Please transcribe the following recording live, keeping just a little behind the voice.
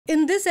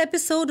In this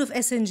episode of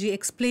SNG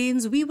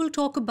Explains, we will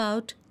talk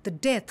about the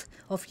death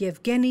of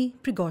Yevgeny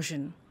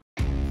Prigozhin.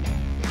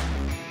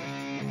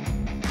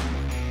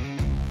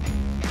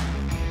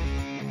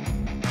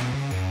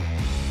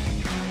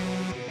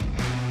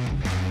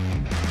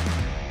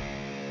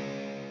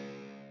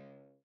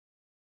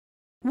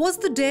 Was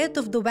the death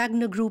of the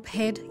Wagner Group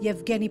head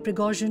Yevgeny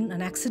Prigozhin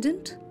an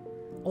accident?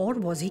 Or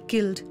was he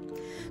killed?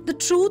 The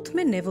truth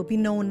may never be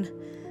known,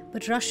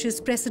 but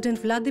Russia's President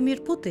Vladimir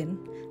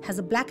Putin has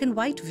a black and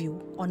white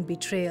view on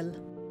betrayal.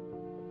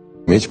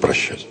 Уметь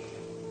прощать?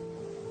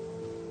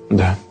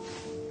 Да.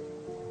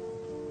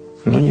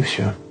 Но не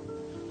все.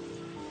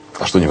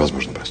 А что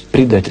невозможно простить?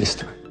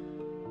 Предательство.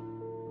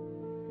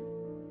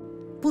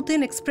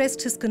 Putin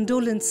expressed his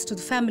condolence to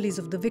the families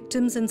of the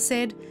victims and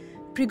said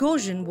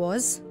Prigozhin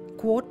was,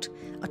 quote,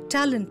 a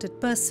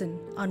talented person,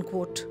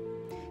 unquote.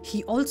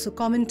 He also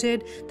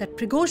commented that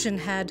Prigozhin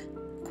had,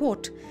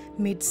 quote,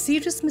 made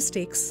serious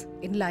mistakes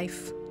in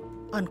life,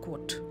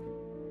 unquote.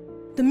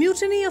 The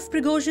mutiny of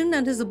Prigozhin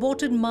and his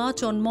aborted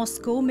march on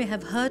Moscow may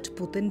have hurt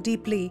Putin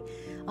deeply.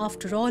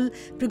 After all,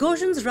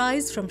 Prigozhin's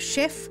rise from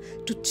chef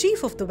to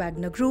chief of the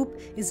Wagner Group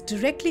is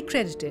directly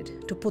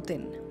credited to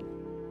Putin.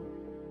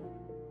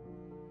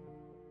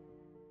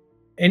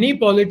 Any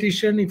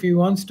politician, if he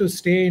wants to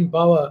stay in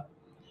power,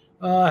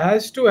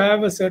 has to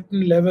have a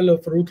certain level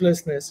of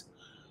ruthlessness.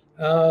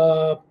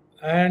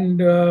 And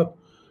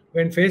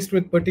when faced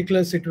with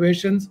particular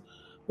situations,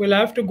 will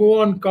have to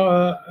go on,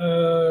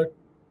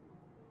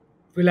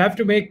 will have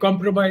to make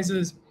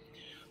compromises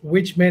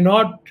which may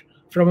not,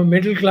 from a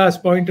middle class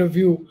point of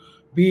view,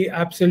 be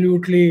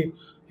absolutely,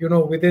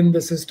 within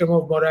the system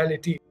of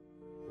morality.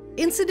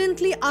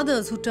 Incidentally,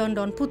 others who turned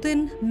on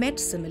Putin met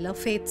similar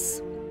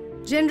fates.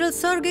 General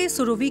Sergei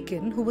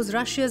Surovikin, who was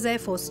Russia's Air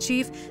Force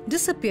chief,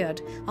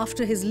 disappeared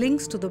after his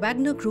links to the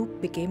Wagner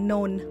Group became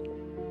known.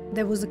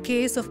 There was a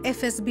case of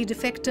FSB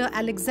defector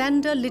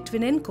Alexander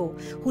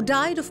Litvinenko, who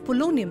died of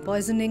polonium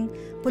poisoning.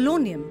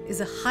 Polonium is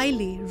a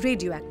highly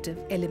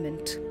radioactive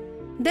element.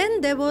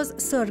 Then there was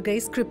Sergei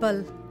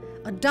Skripal,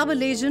 a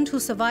double agent who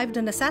survived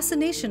an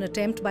assassination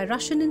attempt by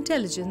Russian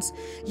intelligence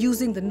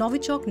using the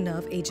Novichok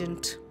nerve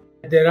agent.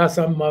 There are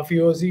some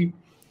mafiosi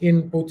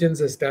in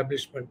Putin's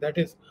establishment. That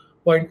is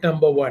point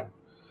number one.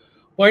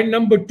 Point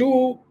number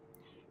two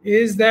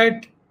is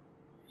that,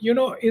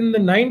 in the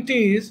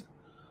 90s,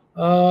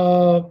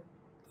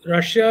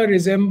 Russia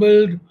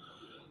resembled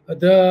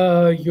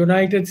the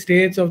United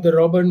States of the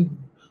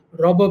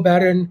robber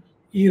baron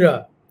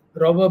era,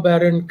 robber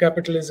baron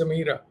capitalism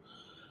era.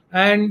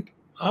 And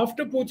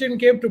after Putin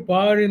came to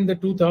power in the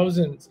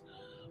 2000s,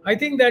 I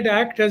think that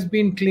act has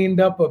been cleaned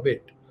up a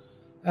bit.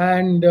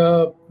 And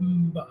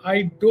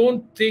I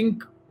don't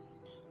think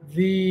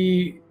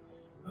the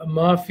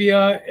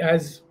mafia,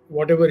 as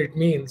whatever it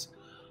means,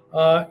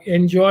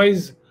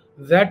 enjoys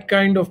that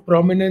kind of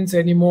prominence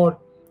anymore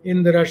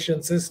in the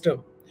Russian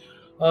system.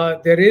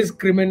 There is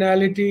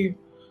criminality,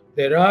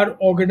 there are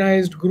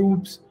organized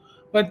groups,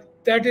 but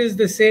that is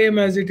the same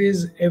as it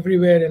is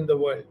everywhere in the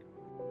world.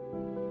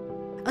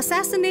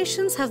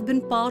 Assassinations have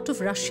been part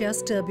of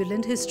Russia's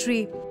turbulent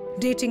history,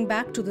 dating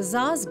back to the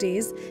Tsar's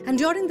days and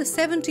during the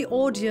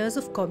 70-odd years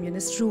of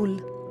communist rule.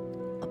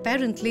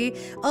 Apparently,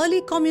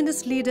 early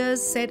communist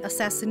leaders said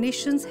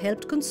assassinations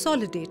helped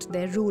consolidate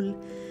their rule.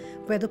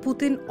 Whether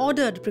Putin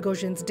ordered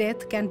Prigozhin's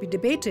death can be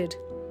debated,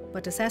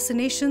 but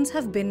assassinations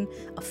have been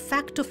a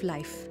fact of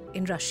life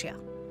in Russia.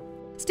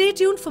 Stay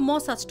tuned for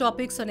more such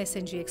topics on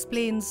SNG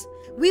Explains.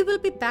 We will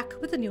be back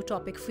with a new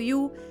topic for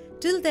you.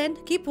 Till then,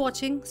 keep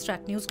watching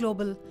Strat News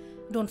Global.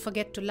 Don't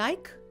forget to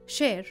like,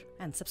 share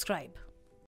and subscribe.